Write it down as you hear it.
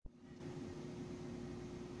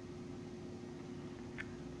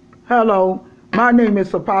Hello, my name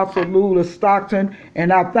is Apostle Lula Stockton,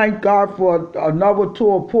 and I thank God for another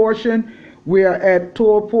tour portion. We are at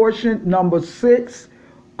tour portion number 6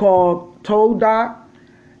 called Toldot,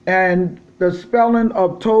 and the spelling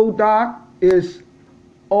of Toldot is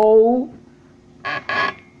Toldot,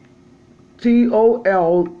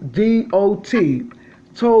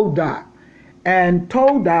 Toldot. And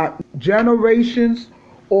Toldot, generations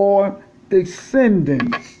or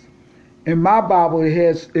descendants. In my Bible, it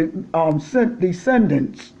has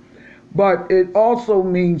descendants, but it also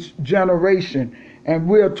means generation. And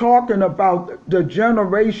we're talking about the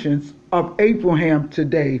generations of Abraham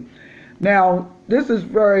today. Now, this is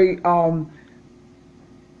very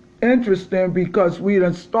interesting because we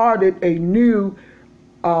done started a new,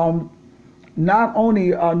 not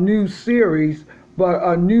only a new series, but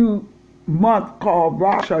a new month called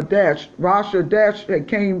Rosh Hashanah. Rosh Hashanah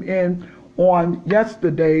came in on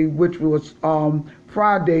yesterday, which was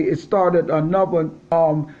Friday. It started another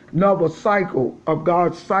cycle of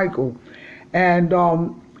God's cycle, and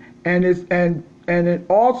it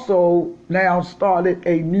also now started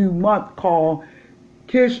a new month called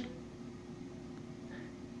Kislev,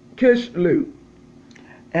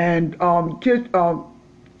 and Kislev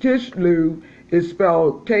is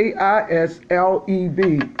spelled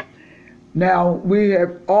Kislev. Now we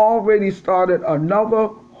have already started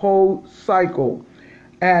another whole cycle,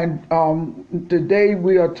 and today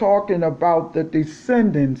we are talking about the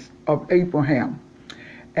descendants of Abraham,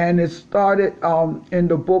 and it started in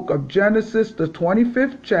the book of Genesis, the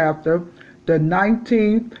 25th chapter, the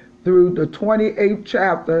 19th through the 28th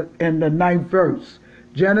chapter and the 9th verse.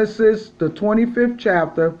 Genesis, the 25th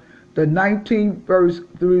chapter, the 19th verse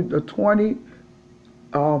through the 28th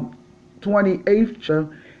chapter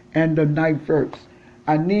and the 9th verse.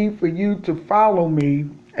 I need for you to follow me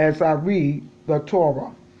as I read the Torah.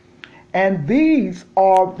 And these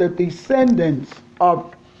are the descendants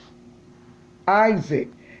of Isaac,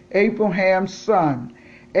 Abraham's son.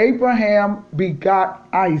 Abraham begot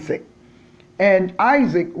Isaac. And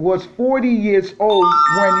Isaac was 40 years old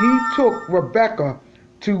when he took Rebekah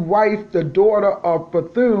to wife, the daughter of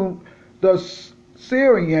Bethuel, the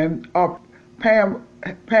Syrian of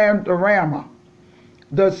Padan-aram,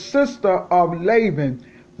 the sister of Laban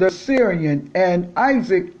the Syrian. And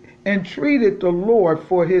Isaac entreated the Lord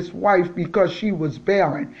for his wife because she was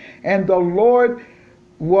barren. And the Lord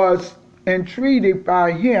was entreated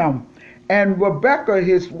by him. And Rebekah,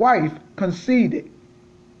 his wife, conceived.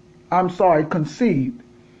 And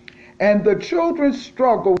the children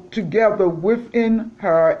struggled together within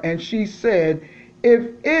her, and she said, "If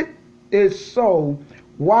it is so,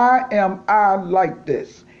 why am I like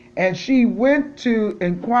this?" And she went to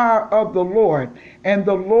inquire of the Lord. And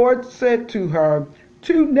the Lord said to her,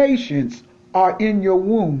 "Two nations are in your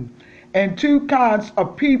womb, and two kinds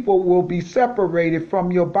of people will be separated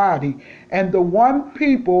from your body. And the one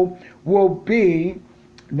people will be,"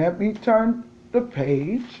 let me turn the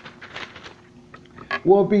page,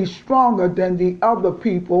 "will be stronger than the other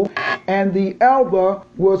people, and the elder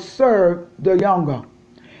will serve the younger.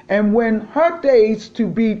 And when her days to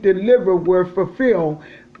be delivered were fulfilled,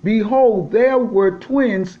 behold, there were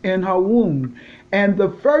twins in her womb. And the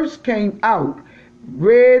first came out,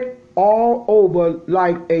 red all over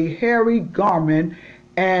like a hairy garment,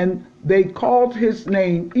 and they called his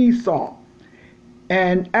name Esau.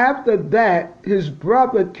 And after that his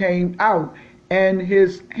brother came out, and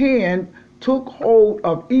his hand took hold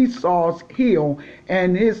of Esau's heel,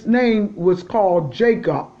 and his name was called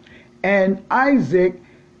Jacob. And Isaac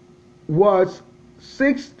was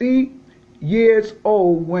 60 years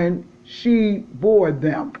old when she bore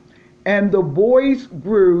them. And the boys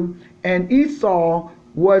grew, and Esau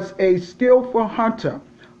was a skillful hunter,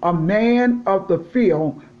 a man of the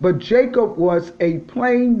field, but Jacob was a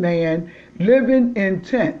plain man living in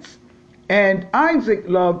tents. And Isaac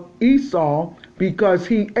loved Esau because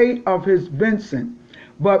he ate of his venison,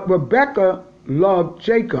 but Rebekah loved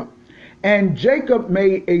Jacob. And Jacob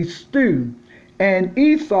made a stew, and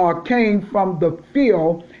Esau came from the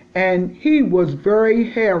field, and he was very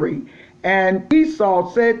hairy. And Esau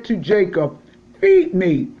said to Jacob, "Feed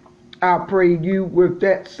me, I pray you, with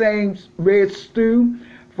that same red stew,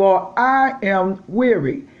 for I am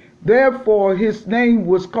weary." Therefore his name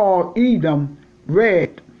was called Edom,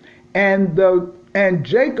 red. And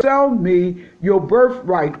Jacob, "Sell me your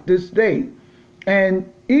birthright this day." And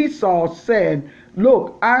Esau said,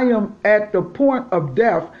 "Look, I am at the point of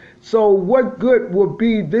death, so what good will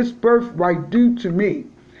be this birthright do to me?"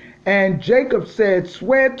 And Jacob said,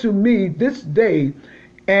 "Swear to me this day."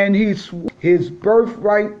 And he swore his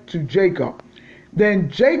birthright to Jacob. Then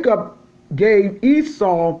Jacob gave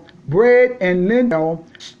Esau bread and lentil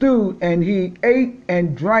stew, and he ate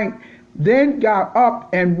and drank, then got up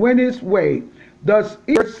and went his way. Thus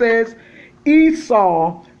it says,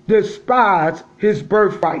 Esau despised his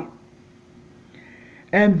birthright.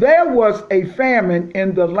 And there was a famine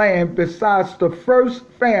in the land besides the first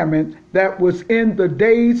famine that was in the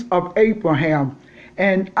days of Abraham.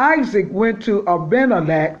 And Isaac went to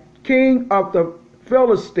Abimelech, king of the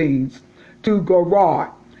Philistines, to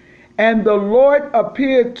Gerar. And the Lord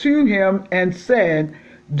appeared to him and said,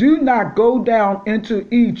 Do not go down into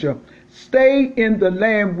Egypt. Stay in the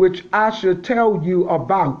land which I shall tell you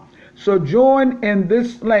about. Sojourn in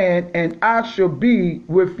this land, and I shall be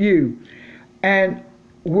with you, and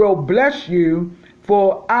will bless you,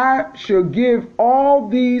 for I shall give all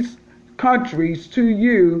these countries to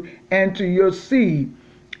you and to your seed.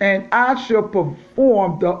 And I shall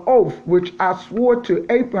perform the oath which I swore to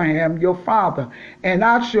Abraham your father, and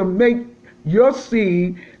I shall make your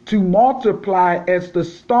seed to multiply as the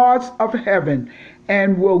stars of heaven,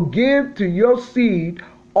 and will give to your seed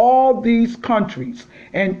all these countries,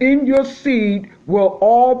 and in your seed will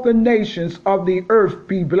all the nations of the earth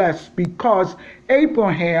be blessed, because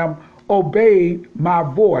Abraham obeyed my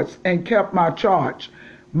voice and kept my charge,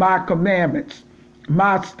 my commandments,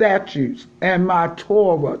 my statutes, and my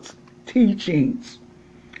Torah's teachings.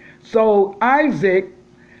 So Isaac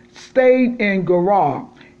stayed in Gerar,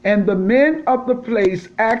 and the men of the place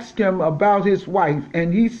asked him about his wife,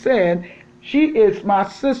 and he said, She is my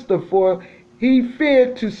sister, for he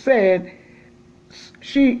feared to say,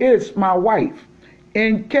 She is my wife.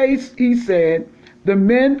 In case, he said, the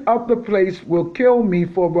men of the place will kill me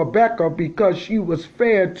for Rebekah, because she was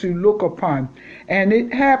fair to look upon. And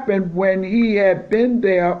it happened when he had been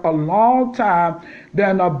there a long time,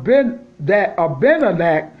 that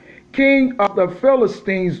Abimelech, king of the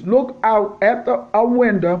Philistines, looked out at a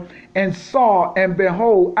window and saw, and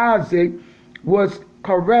behold, Isaac was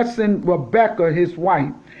caressing Rebekah his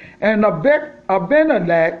wife. And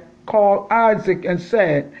Abimelech called Isaac and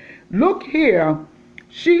said, Look here,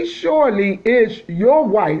 she surely is your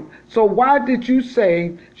wife, so why did you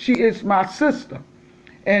say she is my sister?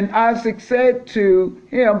 And Isaac said to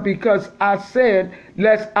him, Because I said,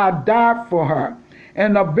 Lest I die for her.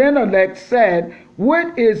 And Abimelech said,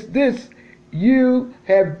 What is this you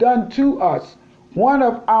have done to us? One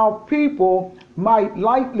of our people might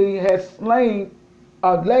likely have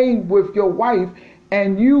lain with your wife,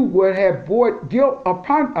 and you would have brought guilt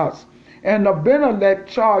upon us. And Abimelech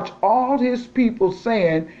charged all his people,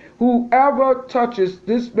 saying, Whoever touches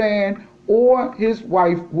this man or his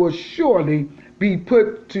wife will surely be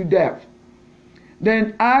put to death.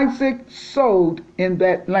 Then Isaac sowed in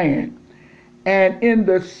that land, and in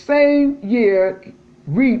the same year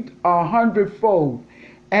reaped 100-fold.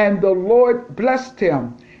 And the Lord blessed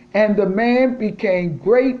him, and the man became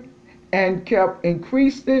great and kept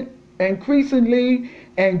increasingly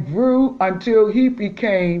and grew until he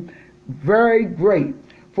became very great,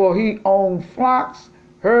 for he owned flocks,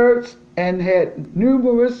 herds, and had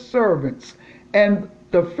numerous servants. And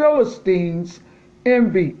the Philistines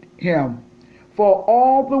envied him for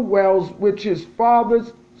all the wells which his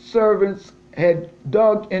father's servants had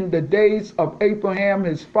dug in the days of Abraham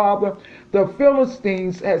his father. The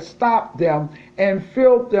Philistines had stopped them and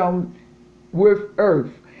filled them with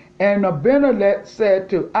earth. And Abimelech said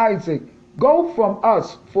to Isaac, Go from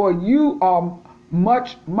us, for you are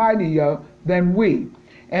much mightier than we.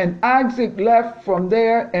 And Isaac left from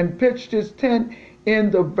there and pitched his tent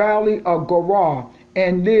in the valley of Gerar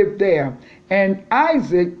and lived there. And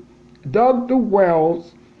Isaac dug the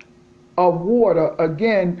wells of water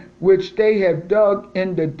again, which they had dug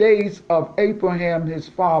in the days of Abraham his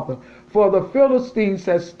father. For the Philistines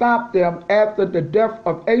had stopped them after the death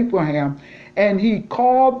of Abraham, and he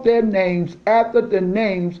called their names after the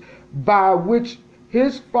names by which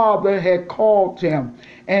his father had called him.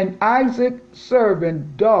 And Isaac's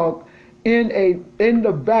servant dug in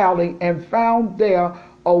the valley and found there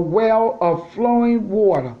a well of flowing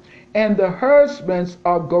water. And the herdsmen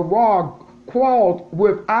of Gerar quarreled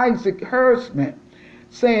with Isaac's herdsmen,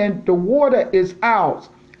 saying, The water is ours.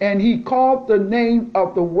 And he called the name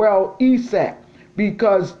of the well Esek,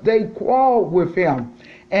 because they quarreled with him.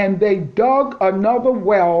 And they dug another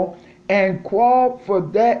well and quarreled for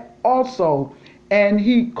that also. And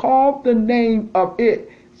he called the name of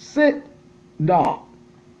it Sitnah.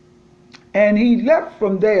 And he left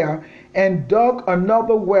from there and dug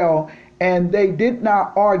another well, and they did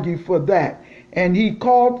not argue for that. And he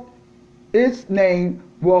called its name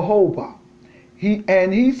Rehoboth.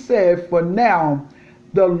 He said, For now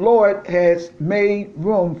the Lord has made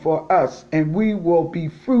room for us, and we will be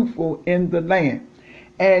fruitful in the land.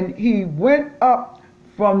 And he went up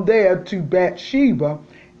from there to Bathsheba.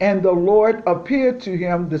 And the Lord appeared to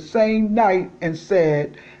him the same night and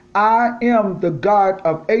said, I am the God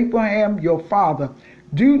of Abraham your father.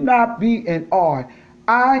 Do not be in awe.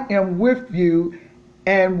 I am with you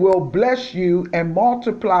and will bless you and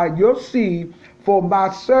multiply your seed for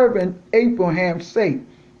my servant Abraham's sake.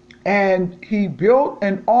 And he built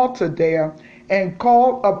an altar there and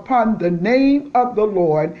called upon the name of the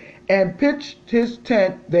Lord and pitched his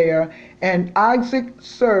tent there, and Isaac's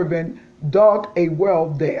servant dug a well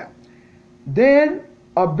there. Then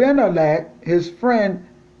Abimelech, his friend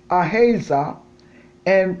Ahazah,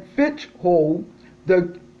 and Phicol,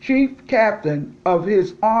 the chief captain of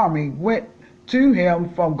his army, went to him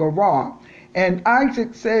from Gerar. And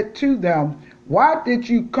Isaac said to them, Why did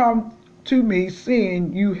you come to me,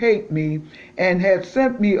 seeing you hate me, and have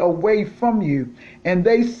sent me away from you? And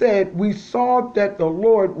they said, We saw that the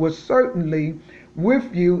Lord was certainly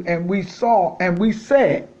with you, and we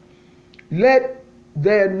said, Let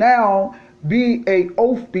there now be a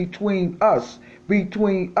oath between us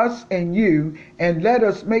and you, and let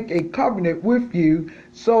us make a covenant with you,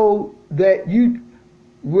 so that you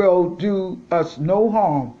will do us no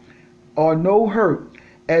harm or no hurt,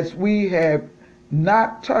 as we have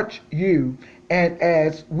not touched you, and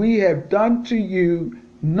as we have done to you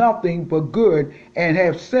nothing but good, and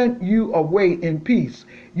have sent you away in peace.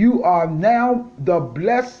 You are now the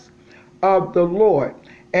blessed of the Lord.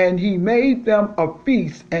 And he made them a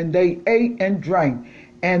feast, and they ate and drank.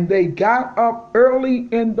 And they got up early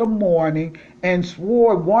in the morning and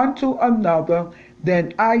swore one to another.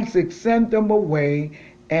 Then Isaac sent them away,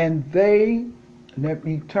 and they, let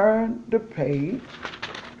me turn the page,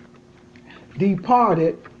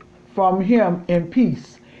 departed from him in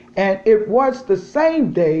peace. And it was the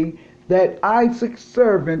same day that Isaac's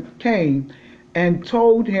servant came and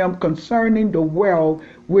told him concerning the well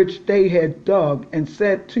which they had dug, and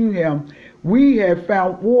said to him, We have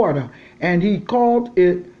found water. And he called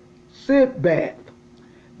it Sibbath.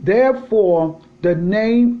 Therefore the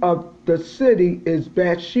name of the city is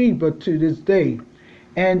Bathsheba to this day.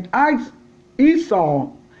 And Esau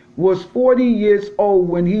was 40 years old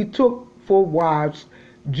when he took for wives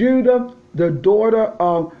Judah, the daughter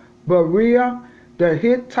of Beriah the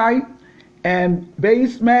Hittite, and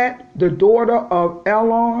Basemath, the daughter of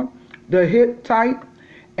Elon the Hittite,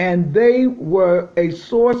 and they were a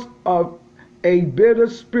source of a bitter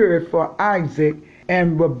spirit for Isaac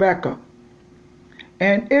and Rebekah.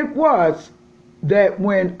 And it was that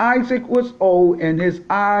when Isaac was old and his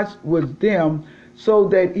eyes was dim, so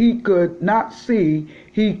that he could not see,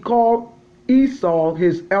 he called Esau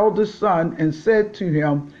his eldest son and said to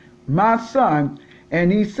him, My son.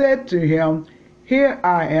 And he said to him, Here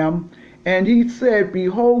I am. And he said,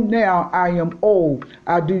 Behold, now I am old.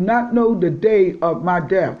 I do not know the day of my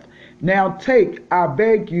death. Now take, I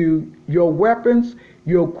beg you, your weapons,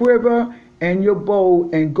 your quiver, and your bow,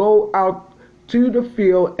 and go out to the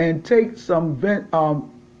field and take some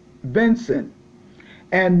venison,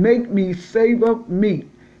 and make me savor meat,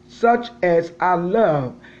 such as I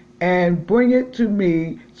love, and bring it to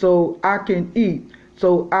me so I can eat,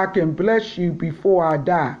 so I can bless you before I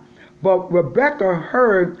die. But Rebekah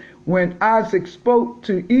heard when Isaac spoke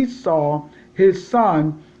to Esau his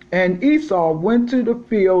son, and Esau went to the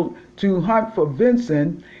field to hunt for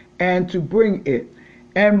venison and to bring it.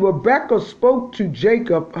 And Rebekah spoke to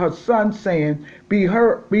Jacob her son, saying,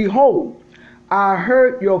 Behold, I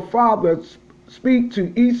heard your father speak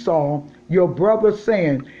to Esau your brother,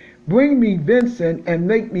 saying, Bring me venison and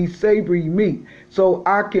make me savory meat, so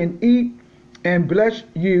I can eat and bless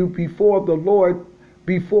you before the Lord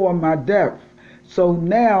before my death. So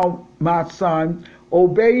now, my son,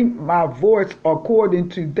 obey my voice according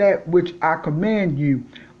to that which I command you.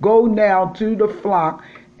 Go now to the flock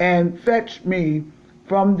and fetch me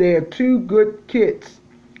from there 2 good kits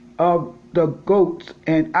of the goats,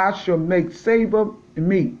 and I shall make savor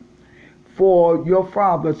meat for your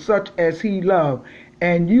father, such as he loved.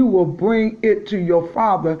 And you will bring it to your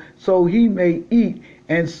father, so he may eat,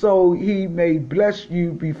 and so he may bless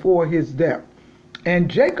you before his death. And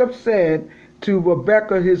Jacob said to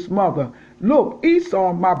Rebekah his mother, Look,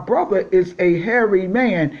 Esau my brother is a hairy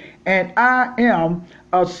man, and I am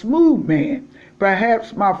a smooth man.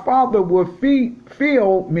 Perhaps my father will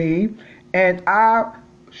feel me, and I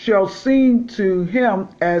shall seem to him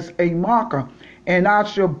as a mocker, and I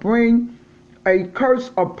shall bring a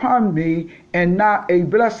curse upon me and not a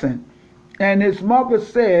blessing. And his mother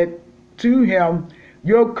said to him,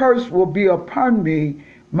 Your curse will be upon me,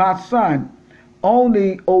 my son.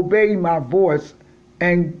 Only obey my voice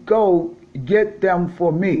and go get them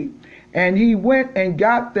for me. And he went and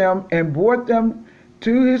got them and brought them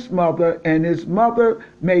to his mother, and his mother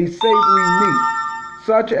made savory meat,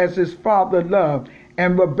 such as his father loved.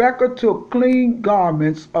 And Rebekah took clean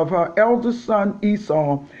garments of her eldest son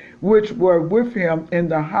Esau, which were with him in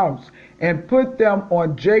the house, and put them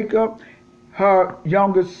on Jacob, her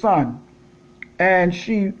youngest son. And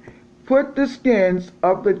she put the skins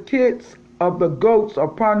of the kits of the goats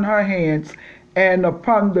upon her hands, and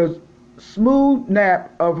upon the smooth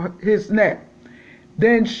nap of his neck.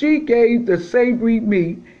 Then she gave the savory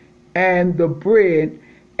meat and the bread,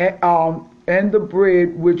 and the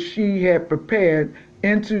bread which she had prepared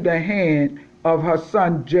into the hand of her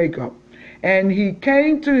son Jacob. And he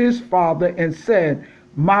came to his father and said,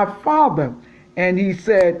 My father. And he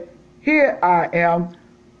said, Here I am.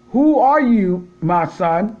 Who are you, my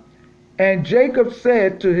son? And Jacob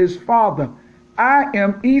said to his father, I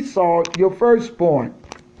am Esau, your firstborn.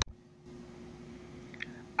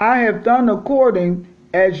 I have done according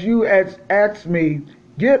as you asked me.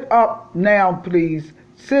 Get up now, please.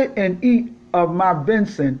 Sit and eat of my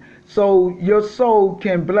venison, so your soul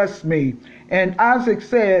can bless me. And Isaac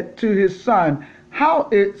said to his son, How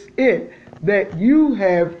is it that you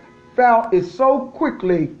have found it so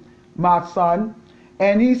quickly, my son?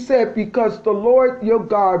 And he said, Because the Lord your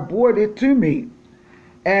God brought it to me.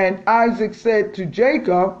 And Isaac said to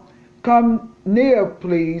Jacob, Come near,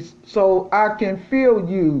 please, so I can feel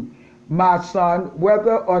you, my son,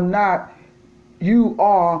 whether or not you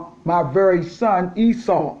are my very son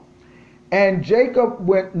Esau. And Jacob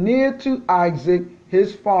went near to Isaac,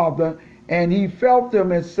 his father, and he felt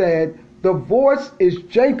him and said, The voice is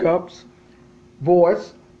Jacob's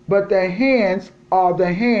voice, but the hands are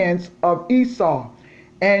the hands of Esau.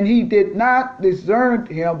 And he did not discern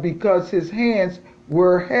him, because his hands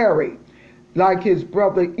were hairy, like his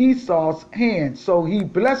brother Esau's hands. So he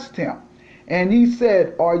blessed him. And he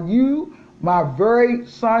said, Are you my very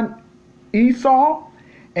son Esau?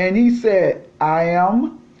 And he said, I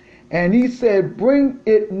am. And he said, Bring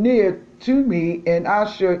it near to me, and I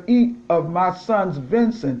shall eat of my son's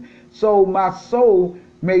venison, so my soul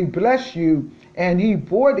may bless you. And he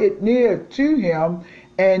brought it near to him,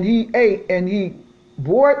 and he ate, and he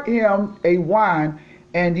brought him a wine,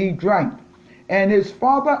 and he drank. And his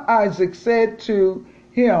father Isaac said to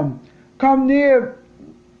him, Come near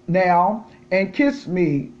now and kiss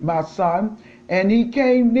me, my son. And he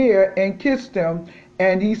came near and kissed him,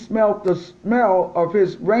 and he smelt the smell of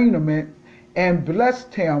his raiment, and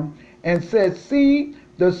blessed him, and said, See,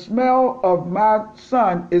 the smell of my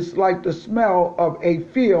son is like the smell of a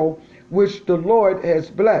field which the Lord has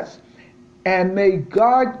blessed. And may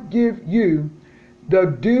God give you the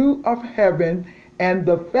dew of heaven, and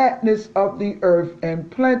the fatness of the earth, and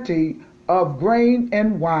plenty of grain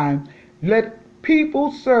and wine. Let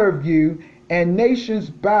people serve you, and nations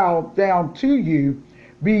bow down to you.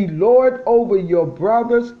 Be Lord over your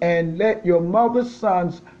brothers, and let your mother's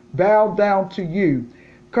sons bow down to you.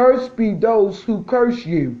 Cursed be those who curse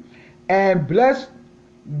you, and blessed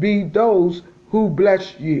be those who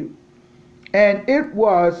bless you. And it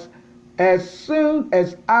was as soon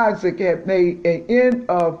as Isaac had made an end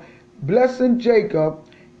of blessing Jacob,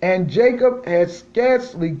 and Jacob had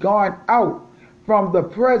scarcely gone out from the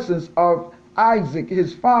presence of Isaac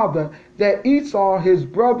his father, that Esau his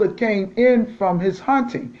brother came in from his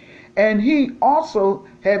hunting. And he also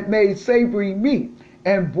had made savory meat,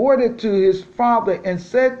 and brought it to his father, and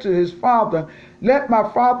said to his father, Let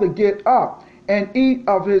my father get up and eat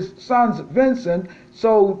of his son's venison,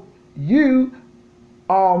 so you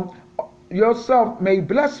yourself may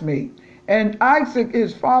bless me. And Isaac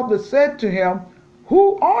his father said to him,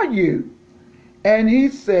 Who are you? And he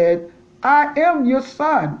said, I am your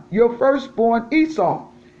son, your firstborn Esau.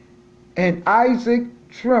 And Isaac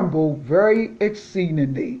trembled very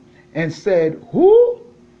exceedingly, and said, Who?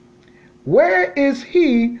 Where is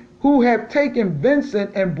he who have taken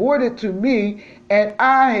venison and brought it to me, and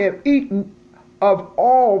I have eaten of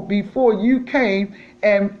all before you came,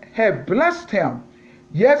 and have blessed him?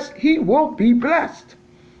 Yes, he will be blessed.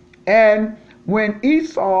 And when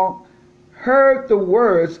Esau heard the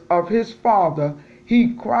words of his father,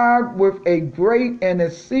 he cried with a great and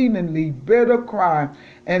exceedingly bitter cry,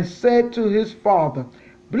 and said to his father,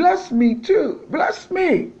 Bless me too, bless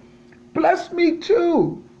me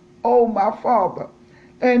too, O my father.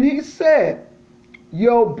 And he said,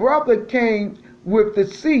 Your brother came with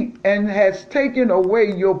deceit, and has taken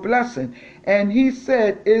away your blessing. And he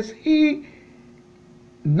said, Is he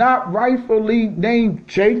not rightfully named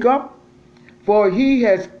Jacob? For he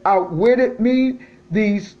has outwitted me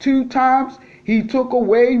these 2 times. He took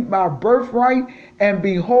away my birthright, and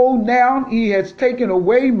behold, now he has taken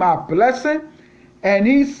away my blessing. And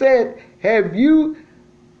he said, Have you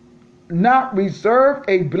not reserved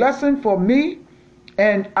a blessing for me?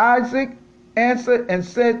 And Isaac answered and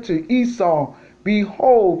said to Esau,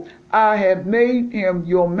 Behold, I have made him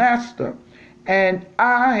your master, and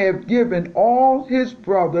I have given all his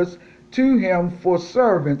brothers to him for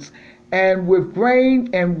servants, and with grain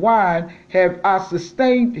and wine have I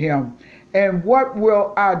sustained him. And what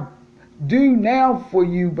will I do now for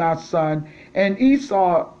you, my son? And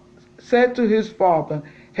Esau said to his father,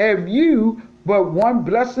 Have you but one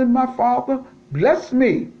blessing, my father? Bless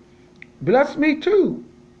me too,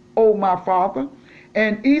 O my father.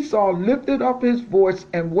 And Esau lifted up his voice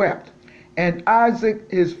and wept. And Isaac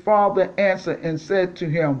his father answered and said to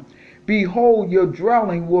him, Behold, your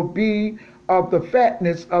dwelling will be of the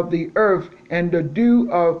fatness of the earth and the dew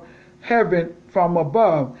of heaven from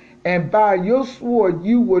above. And by your sword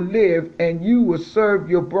you will live, and you will serve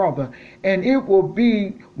your brother. And it will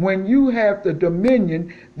be when you have the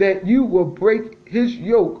dominion that you will break his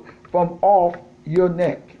yoke from off your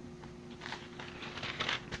neck.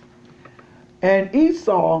 And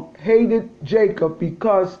Esau hated Jacob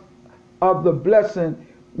because of the blessing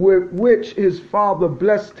with which his father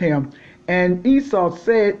blessed him. And Esau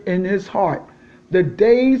said in his heart, The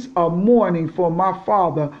days of mourning for my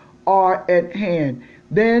father are at hand.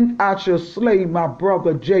 Then I shall slay my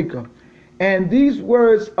brother Jacob. And these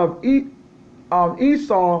words of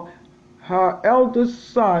Esau, her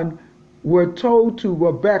eldest son, were told to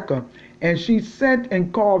Rebekah. And she sent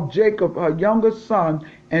and called Jacob her younger son,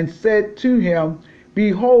 and said to him,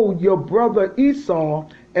 Behold, your brother Esau,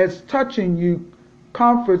 as touching you,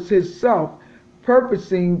 comforts himself,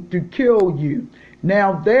 purposing to kill you.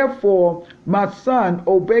 Now therefore, my son,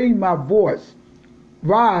 obey my voice.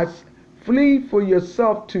 Rise, flee for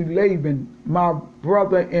yourself to Laban, my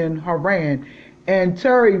brother in Haran, and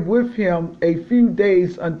tarry with him a few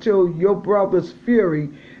days until your brother's fury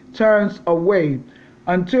turns away,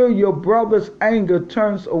 until your brother's anger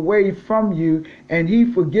turns away from you, and he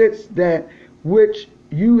forgets that which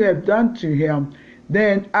you have done to him.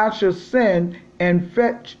 Then I shall send and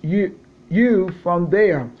fetch you from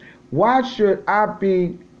there. Why should I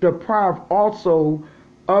be deprived also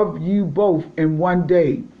of you both in one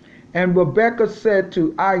day? And Rebekah said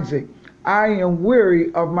to Isaac, I am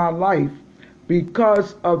weary of my life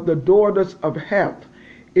because of the daughters of Heth.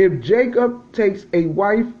 If Jacob takes a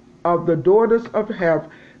wife of the daughters of Heth,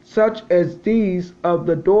 such as these of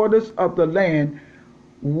the daughters of the land,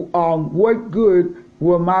 what good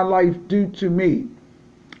will my life do to me?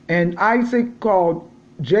 And Isaac called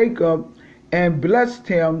Jacob and blessed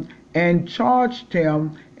him and charged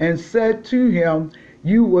him and said to him,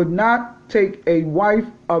 You will not take a wife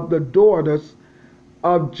of the daughters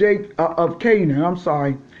of Canaan.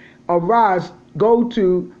 Arise, go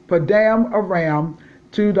to Padam Aram,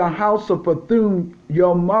 to the house of Bethune,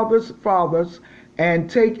 your mother's fathers, and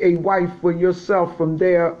take a wife for yourself from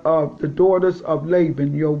there of the daughters of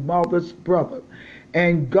Laban, your mother's brother.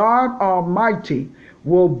 And God Almighty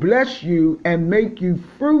will bless you and make you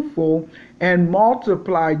fruitful and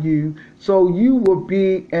multiply you, so you will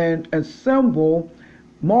be an assembled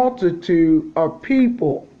multitude of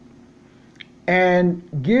people, and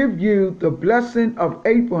give you the blessing of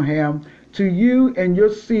Abraham to you and your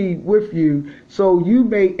seed with you, so you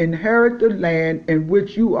may inherit the land in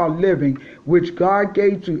which you are living, which God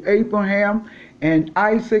gave to Abraham. And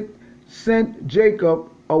Isaac sent Jacob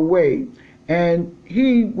away, and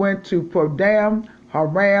he went to Padam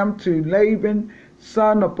Aram to Laban,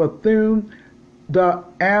 son of Bethune, the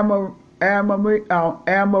Aramean,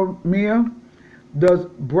 the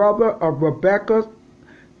brother of Rebekah,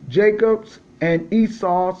 Jacob's and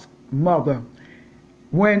Esau's mother.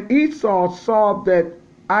 When Esau saw that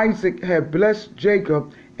Isaac had blessed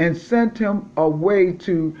Jacob and sent him away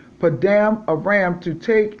to Padam Aram to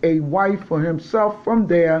take a wife for himself from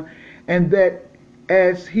there, and that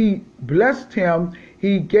as he blessed him,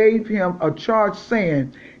 he gave him a charge,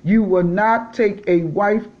 saying, You will not take a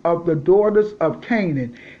wife of the daughters of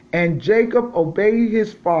Canaan. And Jacob obeyed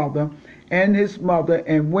his father and his mother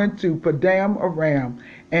and went to Padam Aram.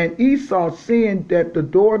 And Esau, seeing that the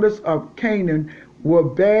daughters of Canaan were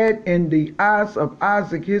bad in the eyes of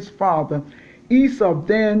Isaac his father, Esau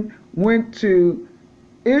then went to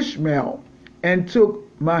Ishmael and took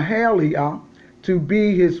Mahaliah to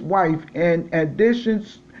be his wife, in addition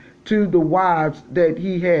to the wives that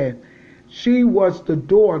he had. She was the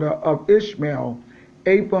daughter of Ishmael,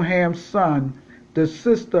 Abraham's son, the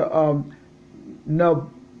sister of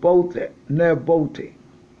Naboth.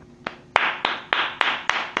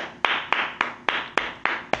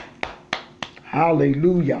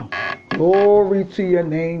 Hallelujah. Glory to your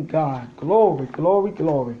name, God. Glory, glory,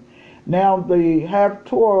 glory. Now the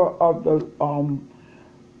Haftorah of the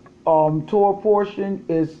Torah portion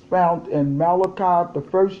is found in Malachi, the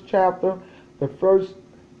first chapter, the first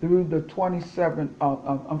through the 27th,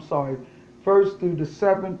 first through the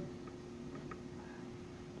 7th,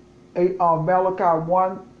 Malachi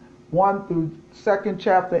 1 through 2nd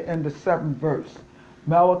chapter and the 7th verse.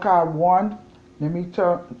 Malachi 1, let me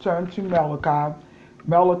turn to Malachi.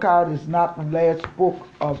 Malachi is not the last book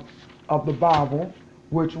of the Bible,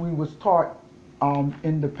 which we was taught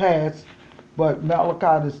in the past, but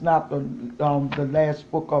Malachi is not the last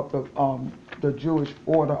book of the Jewish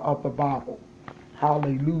order of the Bible.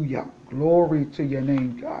 Hallelujah. Glory to your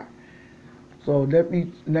name, God. So let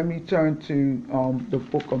me turn to the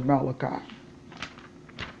book of Malachi.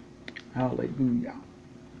 Hallelujah.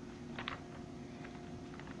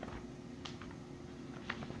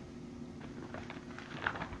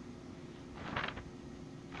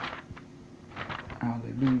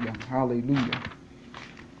 Hallelujah. Hallelujah.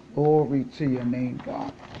 Glory to your name,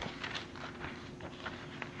 God.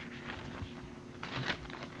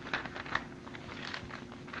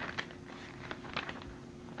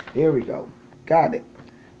 There we go. Got it.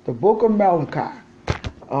 The book of Malachi.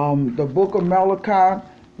 The book of Malachi,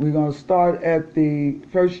 we're going to start at the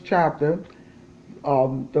first chapter,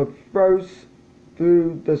 the first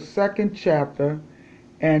through the 2nd chapter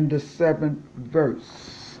and the 7th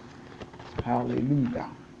verse. Hallelujah.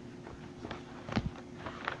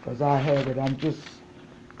 Because I have it, I'm just,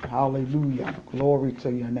 hallelujah. Glory to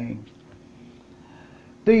your name.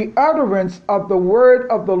 The utterance of the word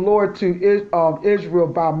of the Lord to Israel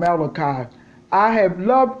by Malachi. I have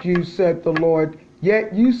loved you, said the Lord,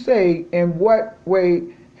 yet you say, in what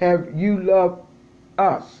way have you loved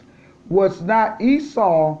us? Was not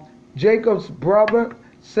Esau Jacob's brother,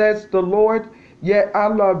 says the Lord? Yet I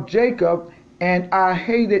loved Jacob, and I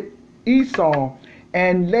hated Esau,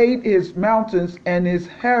 and laid his mountains and his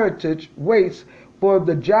heritage waste for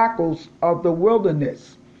the jackals of the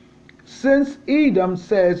wilderness. Since Edom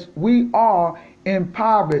says, we are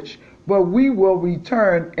impoverished, but we will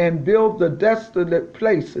return and build the desolate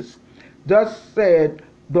places. Thus said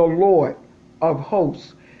the Lord of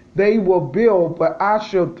hosts, they will build, but I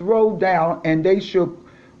shall throw down, and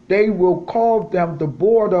they will call them the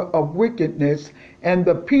border of wickedness, and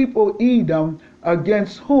the people Edom,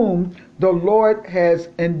 against whom the Lord has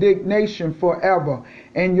indignation forever.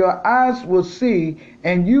 And your eyes will see,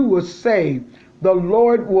 and you will say, the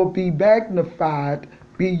Lord will be magnified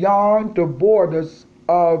beyond the borders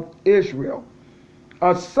of Israel.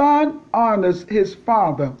 A son honors his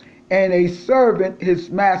father, and a servant his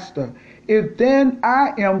master. If then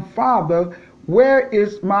I am father, where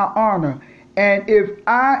is my honor? And if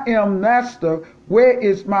I am master, where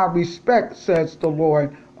is my respect, says the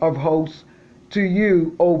Lord of hosts, to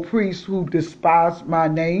you, O priests who despise my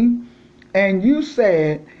name? And you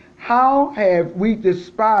said, how have we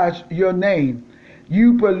despised your name?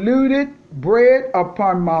 You polluted bread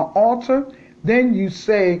upon my altar. Then you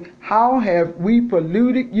say, how have we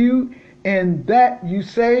polluted you? In that you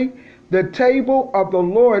say, the table of the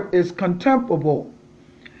Lord is contemptible.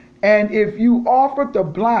 And if you offer the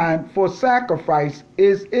blind for sacrifice,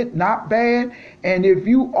 is it not bad? And if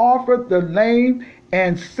you offer the lame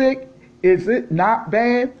and sick, is it not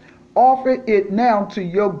bad? Offer it now to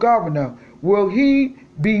your governor. Will he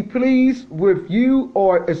be pleased with you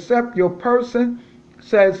or accept your person,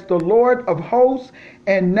 says the Lord of hosts?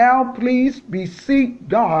 And now please beseech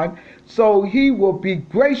God, so he will be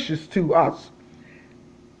gracious to us.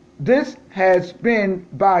 This has been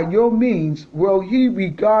by your means. Will he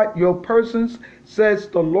regard your persons, says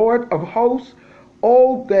the Lord of hosts?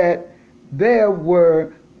 Oh, that there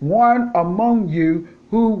were one among you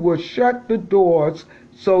who would shut the doors,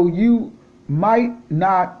 so you might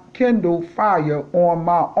not kindle fire on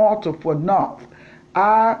my altar for naught.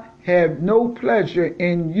 I have no pleasure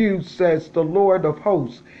in you, says the Lord of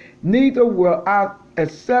hosts. Neither will I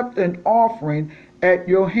accept an offering at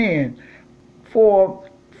your hand. For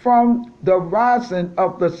from the rising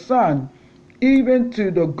of the sun, even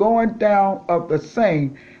to the going down of the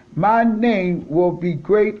same, my name will be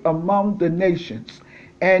great among the nations,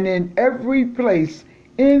 and in every place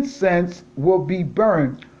incense will be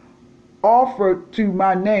burned, offered to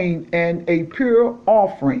my name, and a pure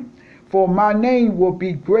offering. For my name will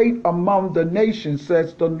be great among the nations,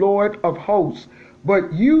 says the Lord of hosts.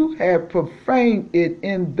 But you have profaned it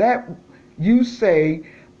in that you say,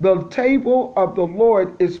 the table of the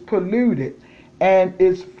Lord is polluted, and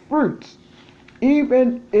its fruits,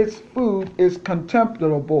 even its food, is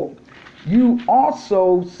contemptible. You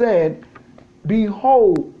also said,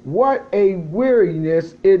 behold, what a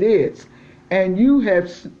weariness it is, and you have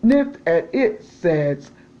sniffed at it,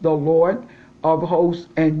 says the Lord of hosts,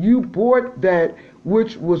 and you bought that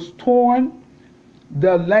which was torn,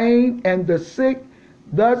 the lame and the sick,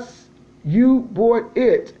 thus you brought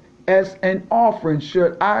it as an offering.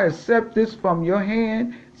 Should I accept this from your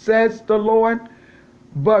hand, says the Lord?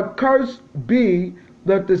 But cursed be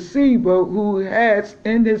the deceiver who has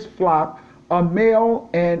in his flock a male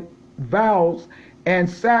and vows and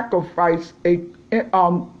sacrifice a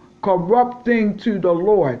corrupt thing to the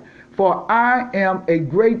Lord. For I am a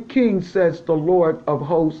great king, says the Lord of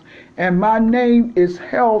hosts, and my name is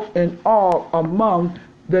held in awe among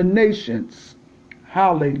the nations.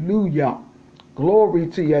 Hallelujah. Glory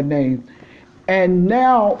to your name. And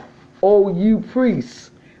now, O you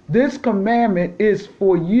priests, this commandment is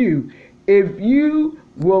for you. If you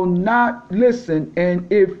will not listen, and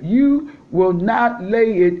if you will not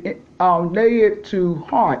lay it to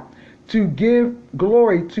heart, to give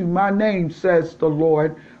glory to my name, says the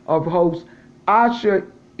Lord of hosts, I shall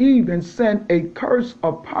even send a curse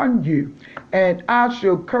upon you, and I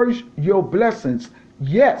shall curse your blessings.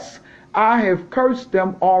 Yes, I have cursed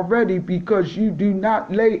them already, because you do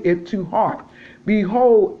not lay it to heart.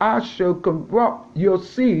 Behold, I shall corrupt your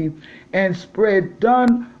seed and spread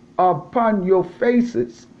dung upon your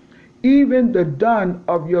faces, even the dung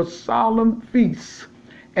of your solemn feasts,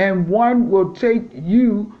 and one will take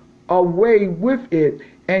you away with it,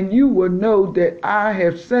 and you will know that I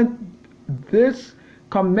have sent this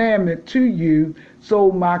commandment to you.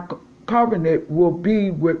 So my covenant will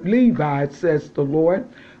be with Levi, says the Lord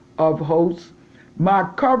of hosts. My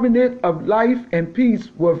covenant of life and peace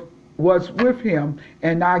was with him,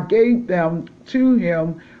 and I gave them to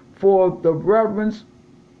him for the reverence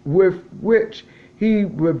with which he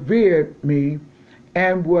revered me,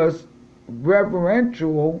 and was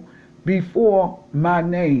reverential before my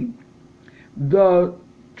name. The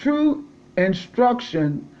true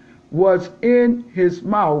instruction was in his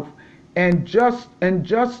mouth, and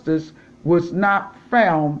justice was not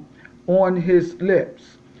found on his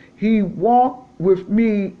lips. He walked with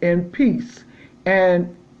me in peace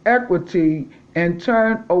and equity, and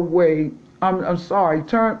turned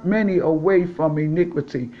many away from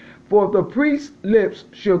iniquity. For the priest's lips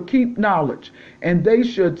shall keep knowledge, and they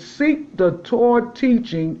should seek the Torah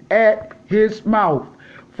teaching at his mouth.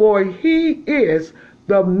 For he is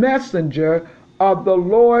the messenger of the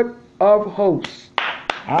Lord of hosts.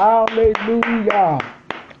 Hallelujah.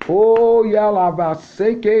 Oh,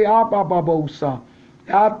 Yalavaseke Abababosa.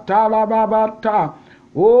 Atalababata.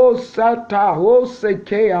 Oh, Sata. Oh,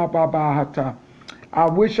 Seke Ababahata. I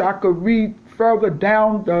wish I could read further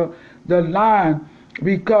down the line,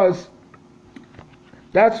 because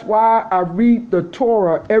that's why I read the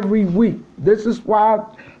Torah every week. This is why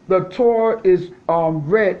the Torah is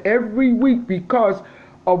read every week, because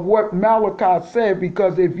of what Malachi said.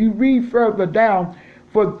 Because if you read further down,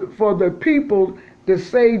 for the people to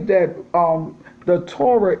say that the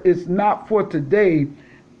Torah is not for today,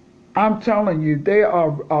 I'm telling you, they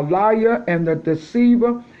are a liar and a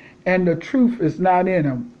deceiver, and the truth is not in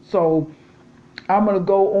them. So I'm going to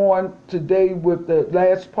go on today with the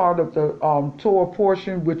last part of the Torah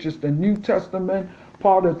portion, which is the New Testament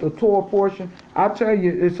part of the Torah portion. I tell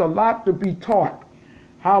you, it's a lot to be taught.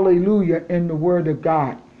 Hallelujah, in the Word of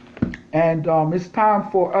God. And it's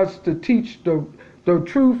time for us to teach the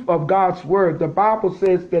truth of God's Word. The Bible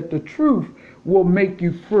says that the truth will make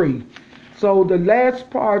you free. So the last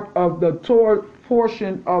part of the Torah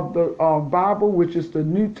portion of the Bible, which is the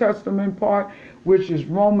New Testament part, which is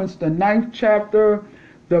Romans the 9th chapter,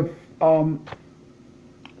 the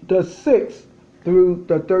 6th through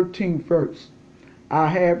the 13th verse. I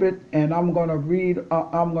have it, and I'm going to read.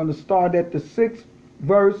 I'm going to start at the 6th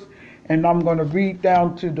verse, and I'm going to read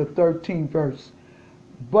down to the 13th verse.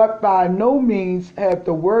 But by no means hath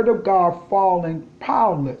the word of God fallen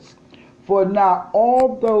powerless, for not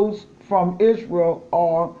all those from Israel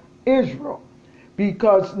are Israel,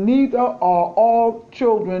 because neither are all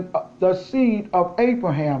children the seed of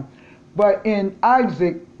Abraham, but in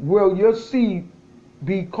Isaac will your seed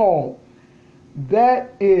be called.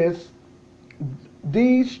 That is,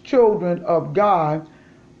 these children of God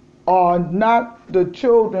are not the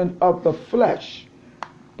children of the flesh,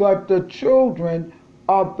 but the children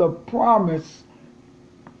of the promise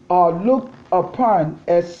are looked upon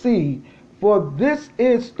as seed. For this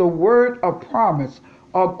is the word of promise.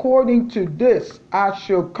 According to this I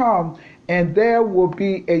shall come, and there will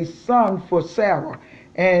be a son for Sarah.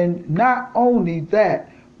 And not only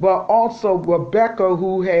that, but also Rebekah,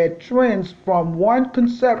 who had twins from one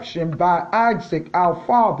conception by Isaac our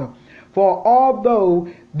father. For although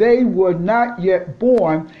they were not yet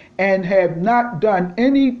born and have not done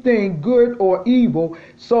anything good or evil,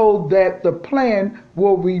 so that the plan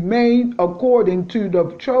will remain according to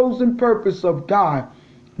the chosen purpose of God,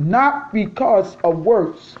 not because of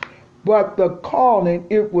works, but the calling.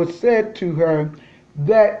 It was said to her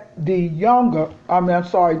that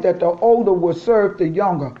that the older will serve the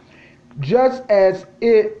younger, just as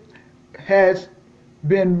it has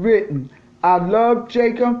been written, I loved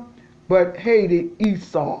Jacob, but hated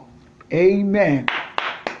Esau. Amen.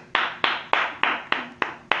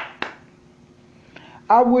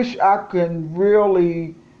 I wish I could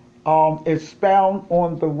really expound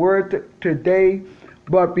on the word today,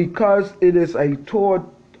 but because it is a Torah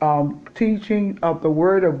teaching of the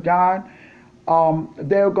word of God,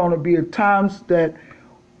 there are going to be times that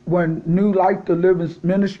when New Life Deliverance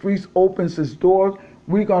Ministries opens its doors,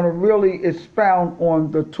 we're going to really expound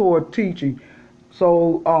on the Torah teaching.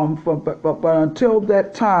 So, but until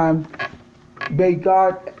that time, may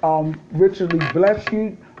God richly bless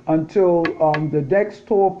you until the next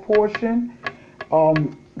Torah portion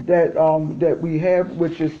that we have,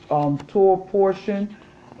 which is Torah portion,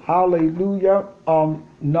 hallelujah,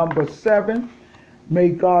 number 7. May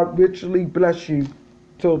God richly bless you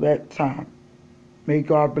till that time. May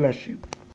God bless you.